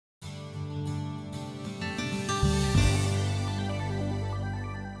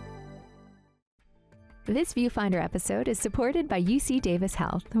This ViewFinder episode is supported by UC Davis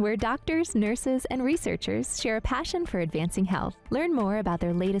Health, where doctors, nurses, and researchers share a passion for advancing health. Learn more about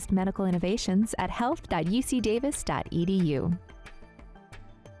their latest medical innovations at health.ucdavis.edu.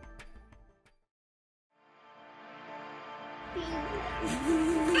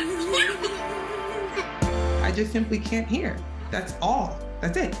 I just simply can't hear. That's all.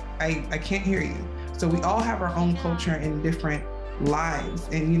 That's it. I can't hear you. So we all have our own culture and different lives.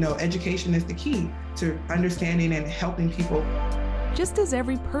 And, education is the key to understanding and helping people. Just as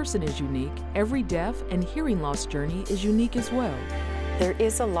every person is unique, every deaf and hearing loss journey is unique as well. There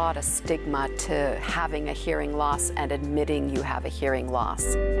is a lot of stigma to having a hearing loss and admitting you have a hearing loss.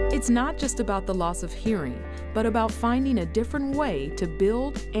 It's not just about the loss of hearing, but about finding a different way to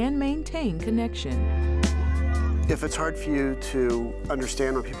build and maintain connection. If it's hard for you to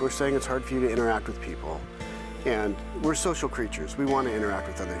understand what people are saying, it's hard for you to interact with people. And we're social creatures. We want to interact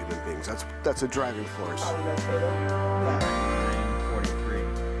with other human beings. That's a driving force.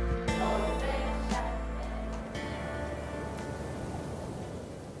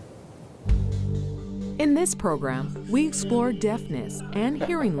 In this program, we explore deafness and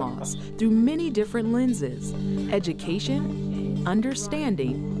hearing loss through many different lenses: education,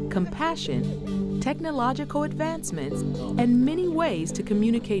 understanding, compassion, technological advancements, and many ways to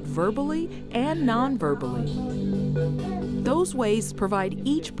communicate verbally and non-verbally. Those ways provide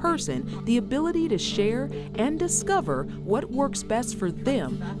each person the ability to share and discover what works best for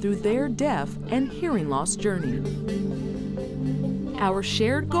them through their deaf and hearing loss journey. Our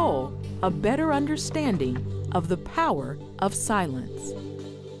shared goal: a better understanding of the power of silence.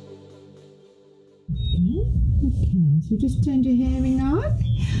 Okay, so just turned your hearing on.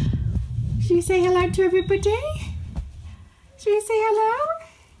 Should we say hello to everybody? Should we say hello?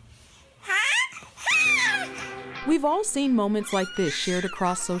 We've all seen moments like this shared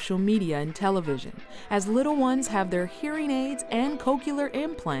across social media and television, as little ones have their hearing aids and cochlear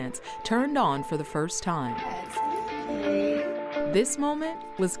implants turned on for the first time. This moment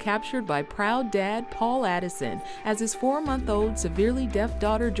was captured by proud dad Paul Addison as his 4-month-old severely deaf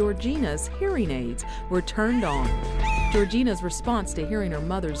daughter Georgina's hearing aids were turned on. Georgina's response to hearing her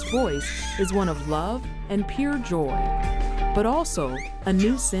mother's voice is one of love and pure joy, but also a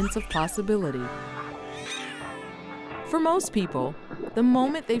new sense of possibility. For most people, the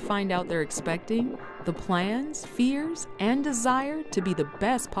moment they find out they're expecting, the plans, fears, and desire to be the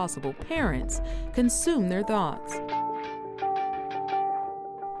best possible parents consume their thoughts.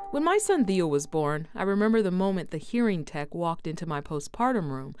 When my son Theo was born, I remember the moment the hearing tech walked into my postpartum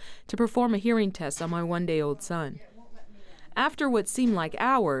room to perform a hearing test on my 1-day-old son. After what seemed like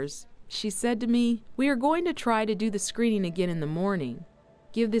hours, she said to me, "We are going to try to do the screening again in the morning.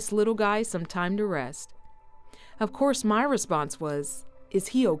 Give this little guy some time to rest." Of course, my response was, "Is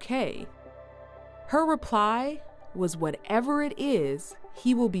he okay?" Her reply was, "Whatever it is,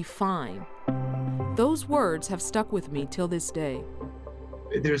 he will be fine." Those words have stuck with me till this day.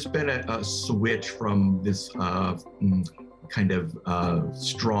 There's been a switch from this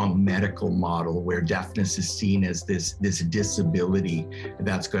strong medical model where deafness is seen as this disability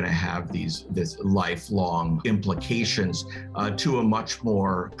that's going to have this lifelong implications to a much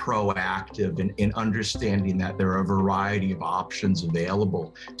more proactive in understanding that there are a variety of options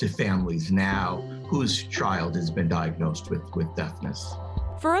available to families now whose child has been diagnosed with deafness.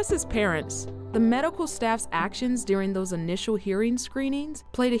 For us as parents, the medical staff's actions during those initial hearing screenings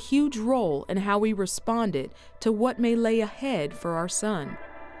played a huge role in how we responded to what may lay ahead for our son,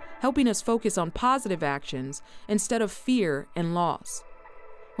 helping us focus on positive actions instead of fear and loss.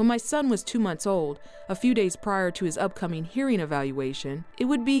 When my son was 2 months old, a few days prior to his upcoming hearing evaluation, it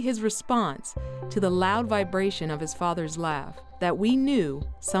would be his response to the loud vibration of his father's laugh that we knew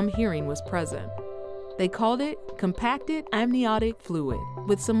some hearing was present. They called it compacted amniotic fluid,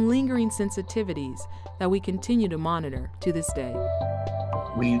 with some lingering sensitivities that we continue to monitor to this day.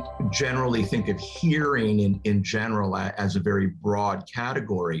 We generally think of hearing in general as a very broad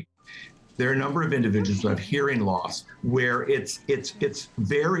category. There are a number of individuals who have hearing loss where it's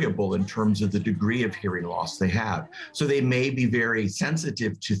variable in terms of the degree of hearing loss they have. So they may be very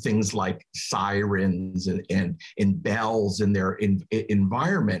sensitive to things like sirens and bells in their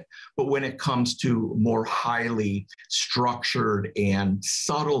environment. But when it comes to more highly structured and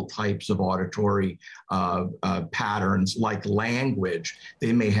subtle types of auditory patterns like language,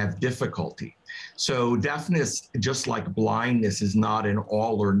 they may have difficulty. So deafness, just like blindness, is not an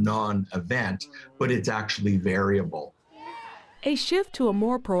all or none event, but it's actually variable. A shift to a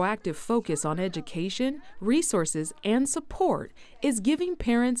more proactive focus on education, resources, and support is giving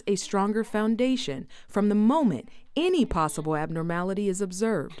parents a stronger foundation from the moment any possible abnormality is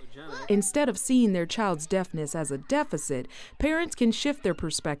observed. Instead of seeing their child's deafness as a deficit, parents can shift their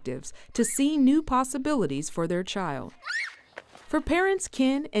perspectives to see new possibilities for their child. For parents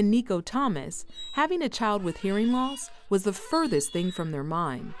Ken and Nico Thomas, having a child with hearing loss was the furthest thing from their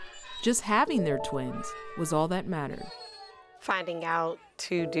mind. Just having their twins was all that mattered. Finding out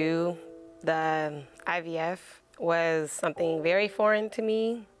to do the IVF was something very foreign to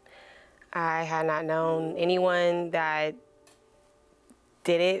me. I had not known anyone that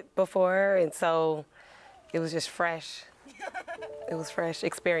did it before, and so it was just fresh. It was fresh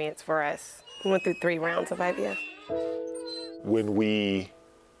experience for us. We went through 3 rounds of IVF. When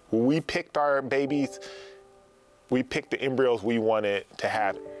we picked our babies, we picked the embryos we wanted to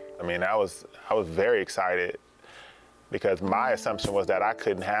have. I mean, I was very excited because my assumption was that I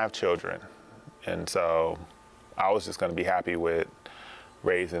couldn't have children. And so I was just gonna be happy with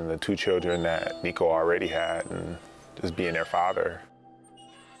raising the 2 children that Nico already had and just being their father.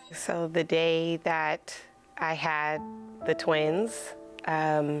 So the day that I had the twins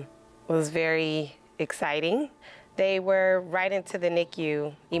was very exciting. They were right into the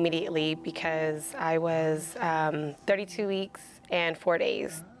NICU immediately because I was 32 weeks and 4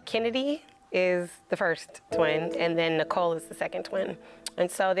 days. Kennedy is the first twin, and then Nicole is the second twin. And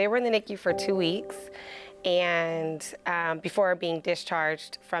so they were in the NICU for 2 weeks, and before being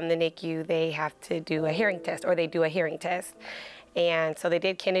discharged from the NICU, they have to do a hearing test, or they do a hearing test. And so they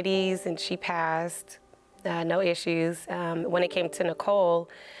did Kennedy's, and she passed, no issues. When it came to Nicole,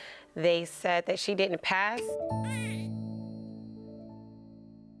 they said that she didn't pass.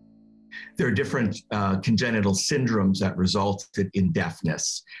 There are different congenital syndromes that resulted in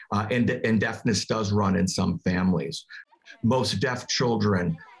deafness, and deafness does run in some families. Most deaf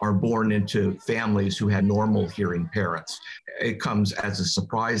children are born into families who had normal hearing parents. It comes as a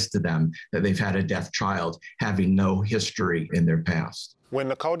surprise to them that they've had a deaf child having no history in their past. When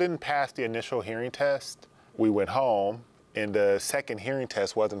Nicole didn't pass the initial hearing test, we went home, and the second hearing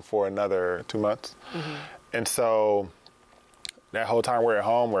test wasn't for another 2 months. Mm-hmm. And so that whole time we're at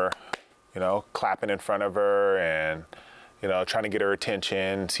home, we're clapping in front of her and, trying to get her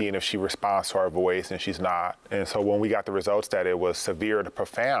attention, seeing if she responds to our voice, and she's not. And so when we got the results that it was severe to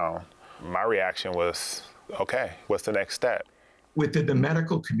profound, my reaction was, okay, what's the next step? Within the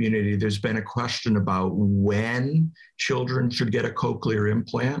medical community, there's been a question about when children should get a cochlear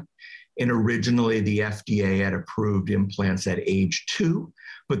implant. And originally, the FDA had approved implants at age 2,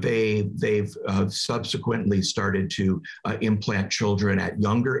 but they've subsequently started to implant children at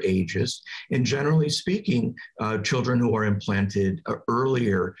younger ages. And generally speaking, children who are implanted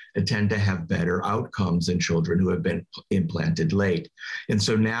earlier tend to have better outcomes than children who have been implanted late. And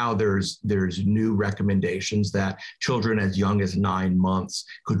so now there's new recommendations that children as young as 9 months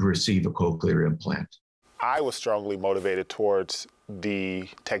could receive a cochlear implant. I was strongly motivated towards the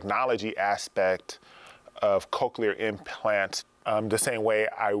technology aspect of cochlear implants the same way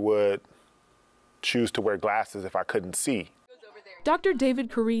I would choose to wear glasses if I couldn't see. Dr.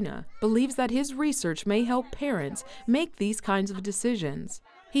 David Carina believes that his research may help parents make these kinds of decisions.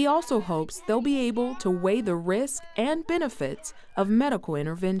 He also hopes they'll be able to weigh the risks and benefits of medical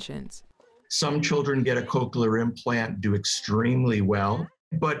interventions. Some children get a cochlear implant, do extremely well.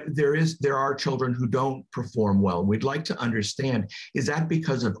 But there are children who don't perform well. We'd like to understand, is that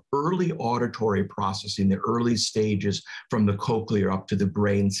because of early auditory processing, the early stages from the cochlear up to the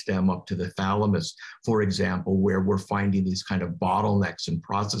brainstem, up to the thalamus, for example, where we're finding these kind of bottlenecks in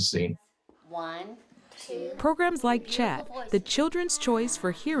processing? 1, 2. Programs like CHAT, the Children's Choice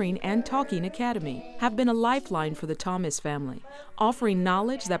for Hearing and Talking Academy, have been a lifeline for the Thomas family, offering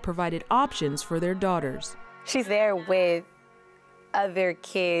knowledge that provided options for their daughters. She's there with other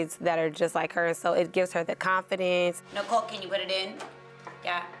kids that are just like her, so it gives her the confidence. Nicole, can you put it in?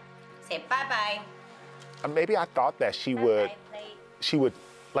 Yeah. Say bye-bye. Maybe I thought that she would,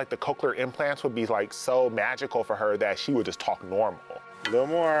 like the cochlear implants would be like so magical for her that she would just talk normal. A little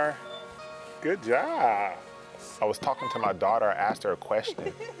more. Good job. I was talking to my daughter, I asked her a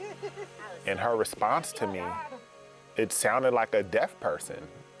question, and her response to me, it sounded like a deaf person's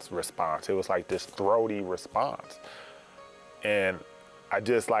response. It was like this throaty response. And I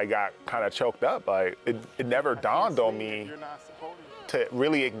just got kind of choked up. It never dawned on me to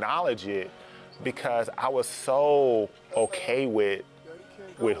really acknowledge it because I was so okay with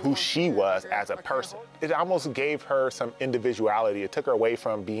who she was as a person. It almost gave her some individuality. It took her away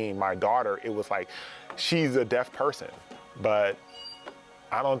from being my daughter. It was like, she's a deaf person. But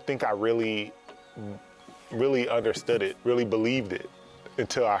I don't think I really really understood it, really believed it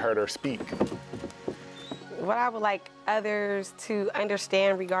until I heard her speak. What I would like others to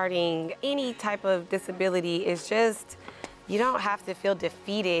understand regarding any type of disability is just, you don't have to feel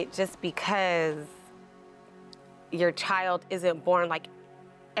defeated just because your child isn't born like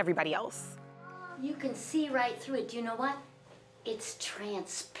everybody else. You can see right through it. Do you know what? It's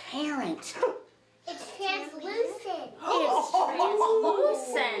transparent. It's translucent. It's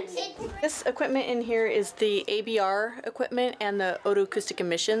translucent. This equipment in here is the ABR equipment and the otoacoustic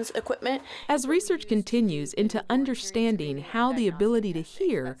emissions equipment. As research continues into understanding how the ability to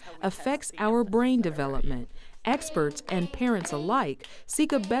hear affects our brain development, experts and parents alike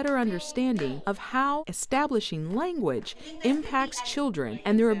seek a better understanding of how establishing language impacts children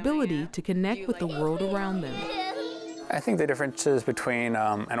and their ability to connect with the world around them. I think the differences between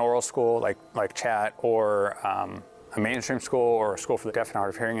an oral school like CHAT or a mainstream school or a school for the deaf and hard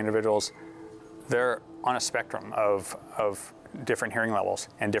of hearing individuals, they're on a spectrum of different hearing levels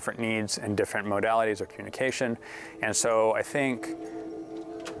and different needs and different modalities of communication. And so I think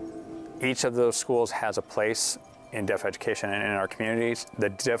each of those schools has a place in deaf education and in our communities. The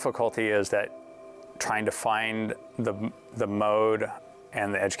difficulty is that trying to find the mode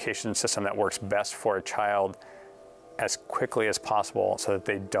and the education system that works best for a child as quickly as possible so that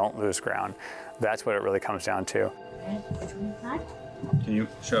they don't lose ground. That's what it really comes down to. Can you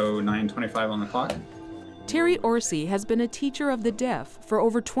show 9:25 on the clock? Terry Orsi has been a teacher of the deaf for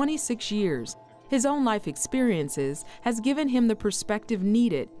over 26 years. His own life experiences has given him the perspective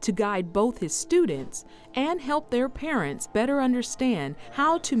needed to guide both his students and help their parents better understand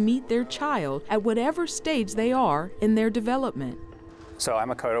how to meet their child at whatever stage they are in their development. So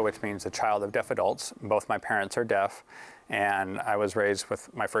I'm a CODA, which means a child of deaf adults. Both my parents are deaf, and I was raised with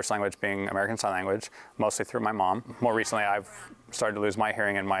my first language being American Sign Language, mostly through my mom. More recently, I've started to lose my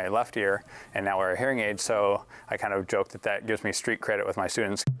hearing in my left ear, and now wear a hearing aid, so I kind of joke that gives me street credit with my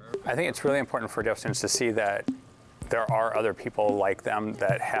students. I think it's really important for deaf students to see that there are other people like them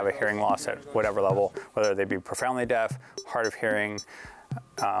that have a hearing loss at whatever level, whether they be profoundly deaf, hard of hearing,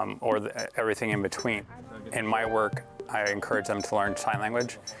 or everything in between. In my work, I encourage them to learn sign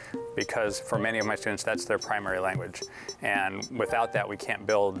language because for many of my students, that's their primary language. And without that, we can't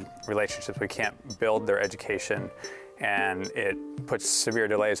build relationships, we can't build their education, and it puts severe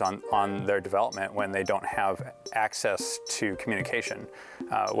delays on their development when they don't have access to communication,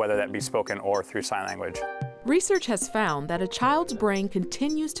 whether that be spoken or through sign language. Research has found that a child's brain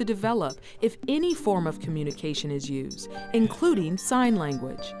continues to develop if any form of communication is used, including sign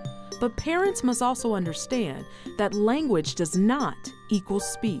language. But parents must also understand that language does not equal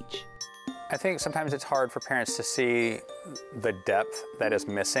speech. I think sometimes it's hard for parents to see the depth that is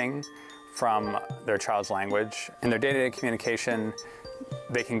missing from their child's language. In their day-to-day communication,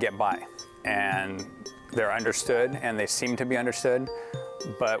 they can get by, and they're understood, and they seem to be understood,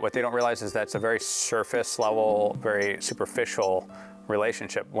 but what they don't realize is that's a very surface level, very superficial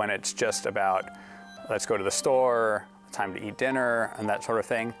relationship when it's just about, let's go to the store, time to eat dinner, and that sort of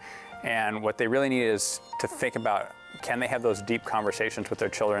thing. And what they really need is to think about, can they have those deep conversations with their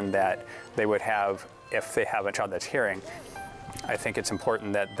children that they would have if they have a child that's hearing? I think it's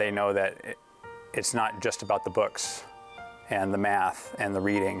important that they know that it's not just about the books and the math and the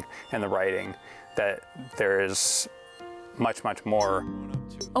reading and the writing, that there is much, much more.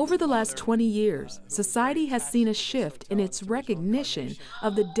 Over the last 20 years, society has seen a shift in its recognition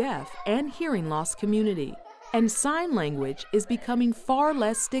of the deaf and hearing loss community, and sign language is becoming far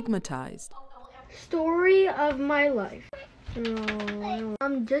less stigmatized. Story of my life. No,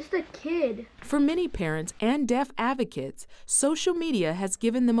 I'm just a kid. For many parents and deaf advocates, social media has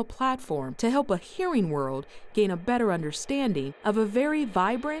given them a platform to help a hearing world gain a better understanding of a very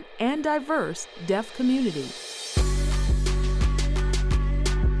vibrant and diverse deaf community.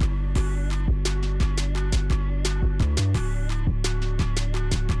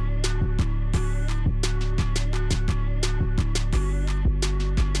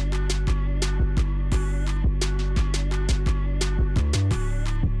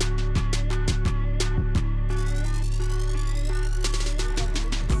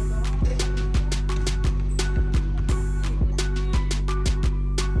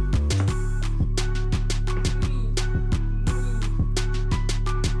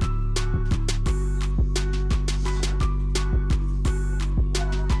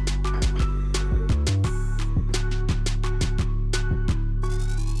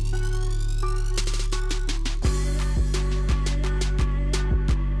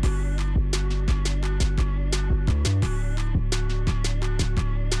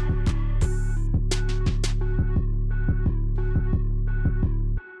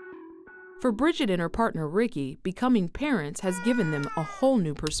 For Bridget and her partner Ricky, becoming parents has given them a whole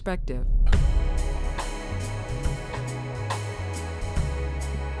new perspective.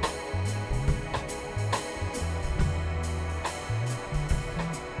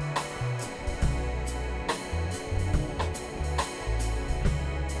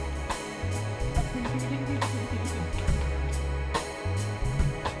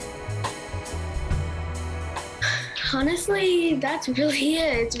 Honestly, that's really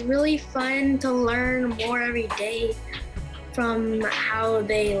it. It's really fun to learn more every day from how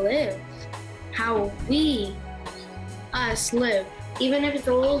they live, how us live. Even if it's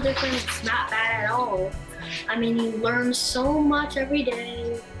a little different, it's not bad at all. I mean, you learn so much every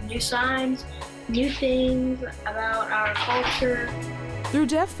day, new signs, new things about our culture. Through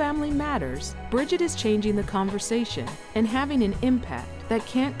Deaf Family Matters, Bridget is changing the conversation and having an impact that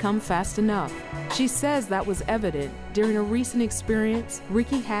can't come fast enough. She says that was evident during a recent experience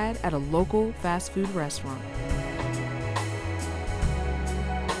Ricky had at a local fast food restaurant.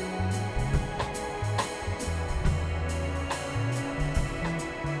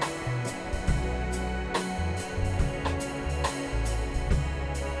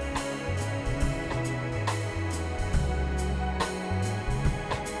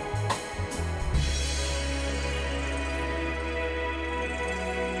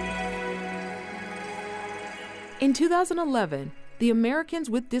 In 2011, the Americans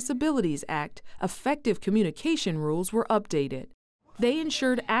with Disabilities Act effective communication rules were updated. They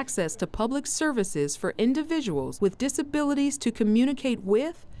ensured access to public services for individuals with disabilities to communicate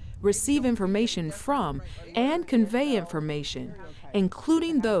with, receive information from, and convey information,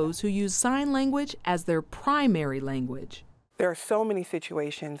 including those who use sign language as their primary language. There are so many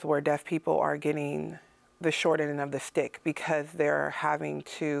situations where deaf people are getting the short end of the stick because they're having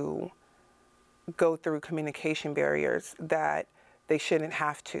to go through communication barriers that they shouldn't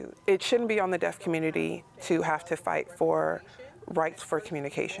have to. It shouldn't be on the deaf community to have to fight for rights for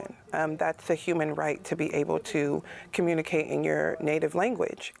communication. That's a human right to be able to communicate in your native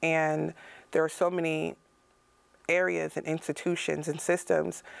language. And there are so many areas and institutions and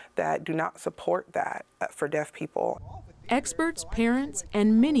systems that do not support that for deaf people. Experts, parents,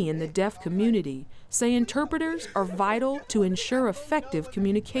 and many in the deaf community say interpreters are vital to ensure effective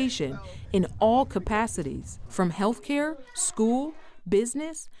communication in all capacities, from healthcare, school,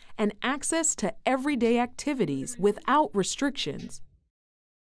 business, and access to everyday activities without restrictions.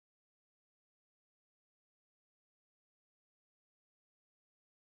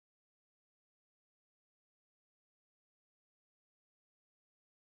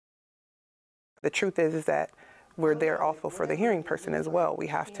 The truth is that we're there also for the hearing person as well. We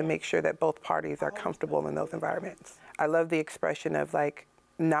have to make sure that both parties are comfortable in those environments. I love the expression of like,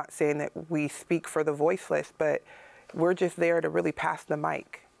 not saying that we speak for the voiceless, but we're just there to really pass the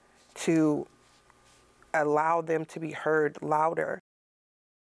mic, to allow them to be heard louder.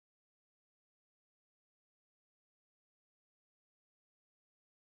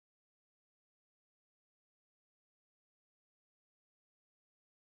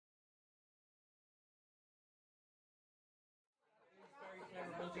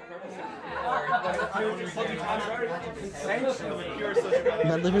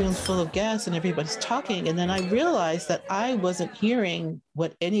 My living room's full of guests and everybody's talking. And then I realized that I wasn't hearing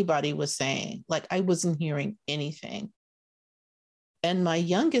what anybody was saying. Like I wasn't hearing anything. And my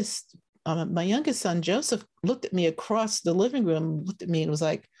youngest son, Joseph, looked at me across the living room, looked at me and was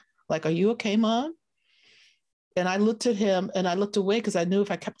like, are you okay, Mom? And I looked at him and I looked away because I knew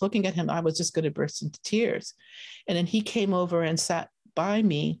if I kept looking at him, I was just going to burst into tears. And then he came over and sat by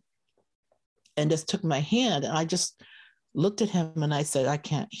me and just took my hand. And I just looked at him and I said, I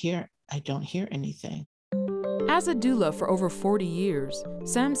don't hear anything. As a doula for over 40 years,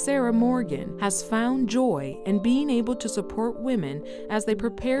 Samsara Morgan has found joy in being able to support women as they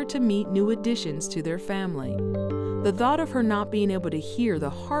prepare to meet new additions to their family. The thought of her not being able to hear the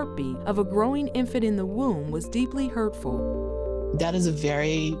heartbeat of a growing infant in the womb was deeply hurtful. That is a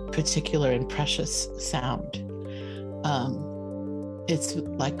very particular and precious sound. It's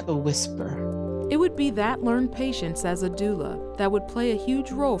like a whisper. It would be that learned patience as a doula that would play a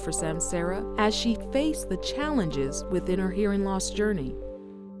huge role for Samsara as she faced the challenges within her hearing loss journey.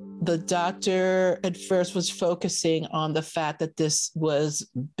 The doctor at first was focusing on the fact that this was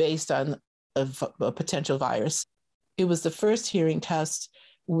based on a potential virus. It was the first hearing test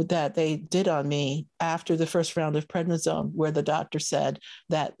that they did on me after the first round of prednisone, where the doctor said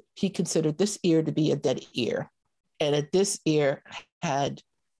that he considered this ear to be a dead ear, and that this ear had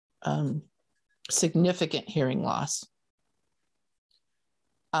significant hearing loss.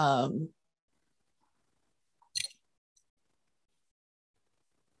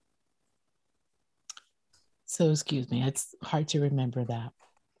 So excuse me, it's hard to remember that.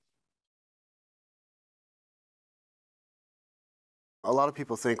 A lot of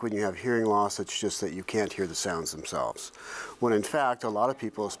people think when you have hearing loss, it's just that you can't hear the sounds themselves. When in fact, a lot of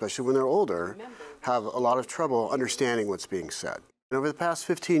people, especially when they're older, have a lot of trouble understanding what's being said. And over the past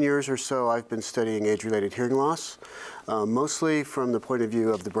 15 years or so, I've been studying age-related hearing loss, mostly from the point of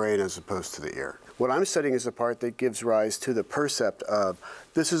view of the brain as opposed to the ear. What I'm studying is the part that gives rise to the percept of,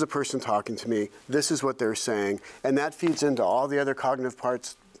 this is a person talking to me, this is what they're saying, and that feeds into all the other cognitive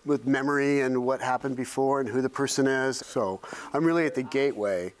parts with memory and what happened before and who the person is. So I'm really at the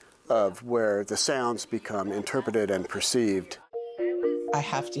gateway of where the sounds become interpreted and perceived. I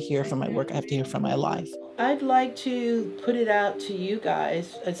have to hear from my work, I have to hear from my life. I'd like to put it out to you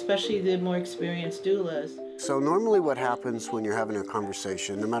guys, especially the more experienced doulas. So normally what happens when you're having a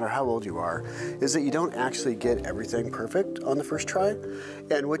conversation, no matter how old you are, is that you don't actually get everything perfect on the first try.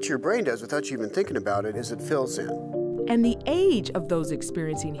 And what your brain does, without you even thinking about it, is it fills in. And the age of those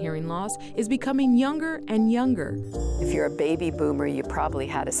experiencing hearing loss is becoming younger and younger. If you're a baby boomer, you probably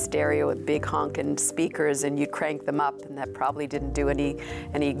had a stereo with big honking speakers and you'd crank them up, and that probably didn't do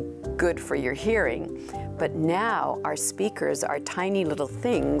any good for your hearing. But now our speakers are tiny little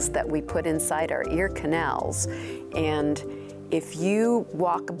things that we put inside our ear canals. And if you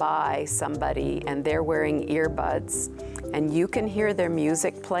walk by somebody and they're wearing earbuds and you can hear their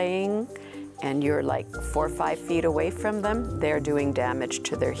music playing, and you're like 4 or 5 feet away from them, they're doing damage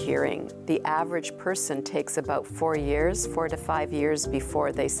to their hearing. The average person takes about 4 to 5 years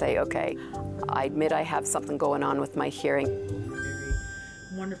before they say, okay, I admit I have something going on with my hearing.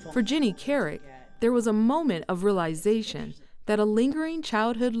 Wonderful. For Jenny Carrick, there was a moment of realization that a lingering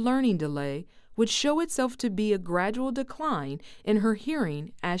childhood learning delay would show itself to be a gradual decline in her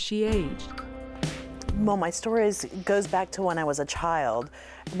hearing as she aged. Well, my story goes back to when I was a child.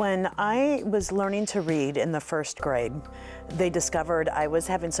 When I was learning to read in the 1st grade, they discovered I was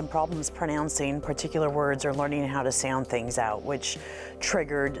having some problems pronouncing particular words or learning how to sound things out, which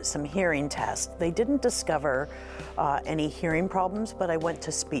triggered some hearing tests. They didn't discover any hearing problems, but I went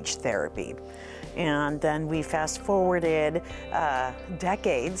to speech therapy. And then we fast forwarded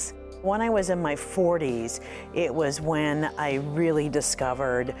decades. When I was in my 40s, it was when I really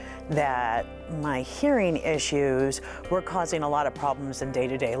discovered that my hearing issues were causing a lot of problems in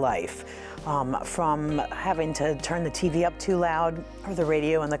day-to-day life. From having to turn the TV up too loud or the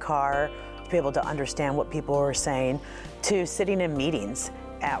radio in the car to be able to understand what people were saying, to sitting in meetings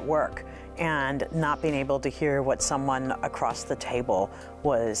at work and not being able to hear what someone across the table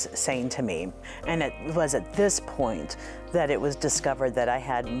was saying to me. And it was at this point that it was discovered that I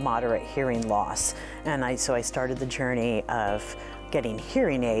had moderate hearing loss. And so I started the journey of getting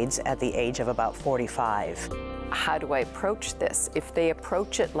hearing aids at the age of about 45. How do I approach this? If they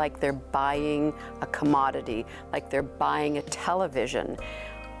approach it like they're buying a commodity, like they're buying a television,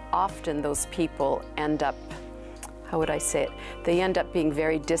 often those people end up, how would I say it? They end up being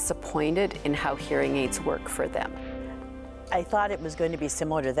very disappointed in how hearing aids work for them. I thought it was going to be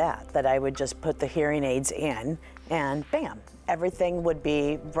similar to that I would just put the hearing aids in and bam, everything would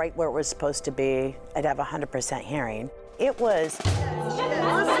be right where it was supposed to be. I'd have 100% hearing. It was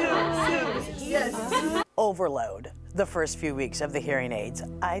overload the first few weeks of the hearing aids.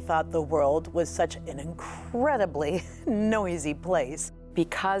 I thought the world was such an incredibly noisy place.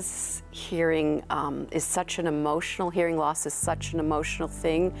 Because hearing is such an emotional, hearing loss is such an emotional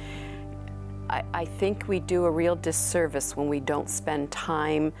thing, I think we do a real disservice when we don't spend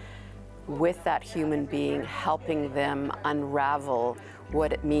time with that human being, helping them unravel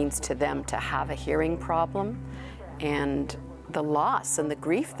what it means to them to have a hearing problem and the loss and the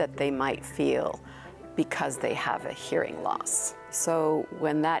grief that they might feel because they have a hearing loss. So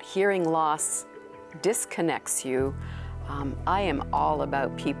when that hearing loss disconnects you, I am all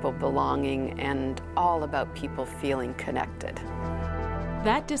about people belonging and all about people feeling connected.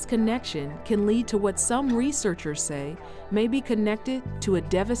 That disconnection can lead to what some researchers say may be connected to a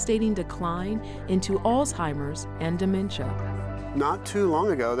devastating decline into Alzheimer's and dementia. Not too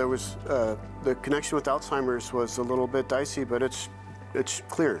long ago, there was the connection with Alzheimer's was a little bit dicey, but it's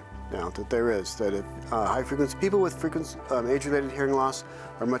clear now that there is, that if, people with age-related hearing loss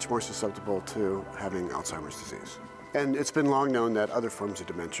are much more susceptible to having Alzheimer's disease. And it's been long known that other forms of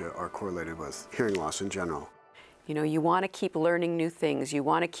dementia are correlated with hearing loss in general. You know, you want to keep learning new things. You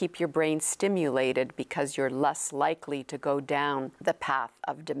want to keep your brain stimulated because you're less likely to go down the path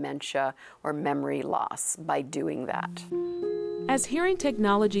of dementia or memory loss by doing that. As hearing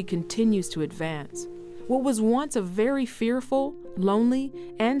technology continues to advance, what was once a very fearful, lonely,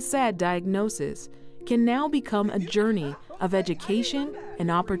 and sad diagnosis can now become a journey of education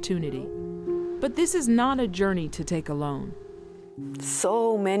and opportunity. But this is not a journey to take alone.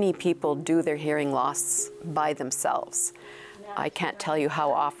 So many people do their hearing loss by themselves. I can't tell you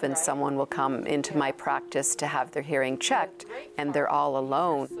how often someone will come into my practice to have their hearing checked and they're all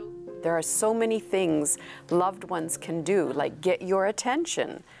alone. There are so many things loved ones can do, like get your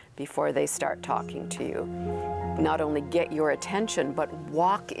attention before they start talking to you. Not only get your attention, but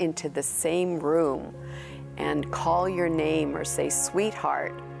walk into the same room and call your name or say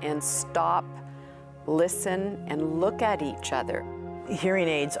sweetheart and stop, listen, and look at each other. Hearing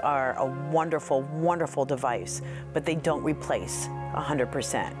aids are a wonderful, wonderful device, but they don't replace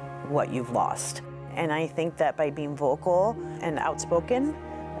 100% what you've lost. And I think that by being vocal and outspoken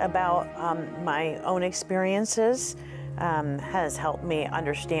about my own experiences has helped me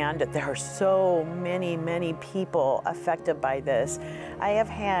understand that there are so many, many people affected by this. I have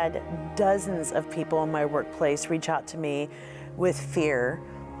had dozens of people in my workplace reach out to me with fear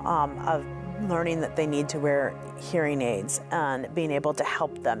of learning that they need to wear hearing aids, and being able to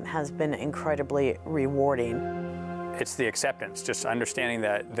help them has been incredibly rewarding. It's the acceptance, just understanding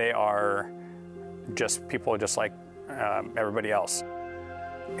that they are just people just like everybody else.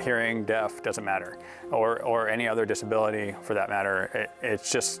 Hearing, deaf, doesn't matter, or any other disability for that matter.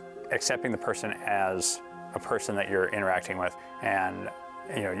 It's just accepting the person as a person that you're interacting with, and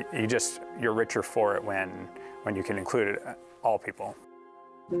you're richer for it when you can include all people.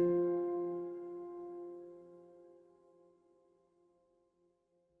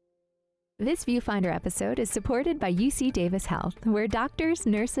 This ViewFinder episode is supported by UC Davis Health, where doctors,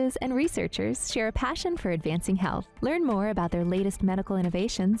 nurses, and researchers share a passion for advancing health. Learn more about their latest medical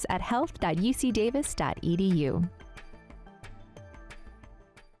innovations at health.ucdavis.edu.